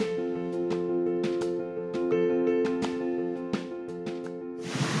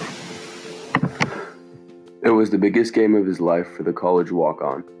It was the biggest game of his life for the college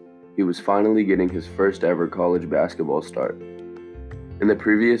walk-on. He was finally getting his first ever college basketball start. In the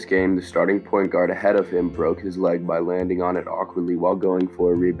previous game, the starting point guard ahead of him broke his leg by landing on it awkwardly while going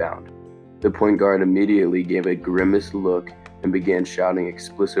for a rebound. The point guard immediately gave a grimaced look and began shouting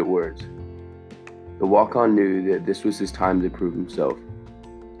explicit words. The walk-on knew that this was his time to prove himself.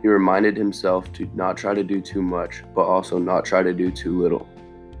 He reminded himself to not try to do too much, but also not try to do too little.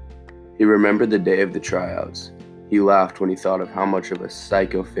 He remembered the day of the tryouts. He laughed when he thought of how much of a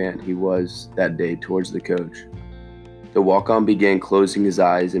psycho fan he was that day towards the coach. The walk-on began closing his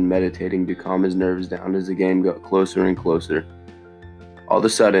eyes and meditating to calm his nerves down as the game got closer and closer. All of a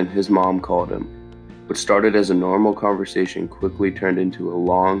sudden, his mom called him. What started as a normal conversation quickly turned into a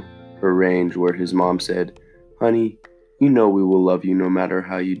long harangue where his mom said, "Honey, you know we will love you no matter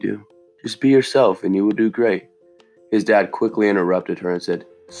how you do. Just be yourself and you will do great." His dad quickly interrupted her and said,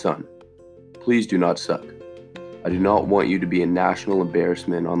 "Son, please do not suck. I do not want you to be a national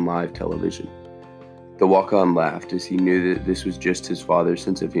embarrassment on live television." The walk-on laughed as he knew that this was just his father's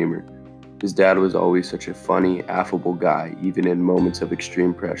sense of humor. His dad was always such a funny, affable guy, even in moments of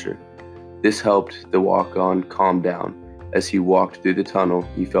extreme pressure. This helped the walk-on calm down. As he walked through the tunnel,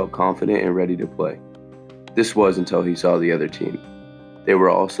 he felt confident and ready to play. This was until he saw the other team. They were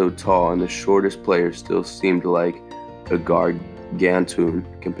all so tall, and the shortest player still seemed like a gargantuan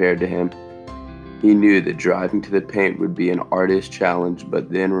compared to him. He knew that driving to the paint would be an artist's challenge, but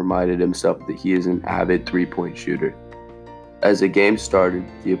then reminded himself that he is an avid three-point shooter. As the game started,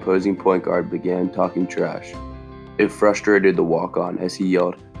 the opposing point guard began talking trash. It frustrated the walk-on as he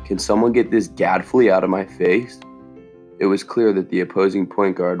yelled, "Can someone get this gadfly out of my face?" It was clear that the opposing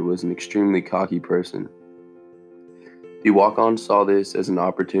point guard was an extremely cocky person. The walk-on saw this as an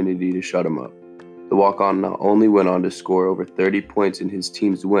opportunity to shut him up. The walk-on not only went on to score over 30 points in his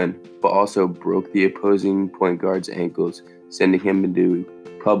team's win, but also broke the opposing point guard's ankles, sending him into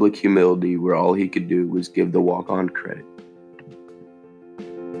public humility where all he could do was give the walk-on credit.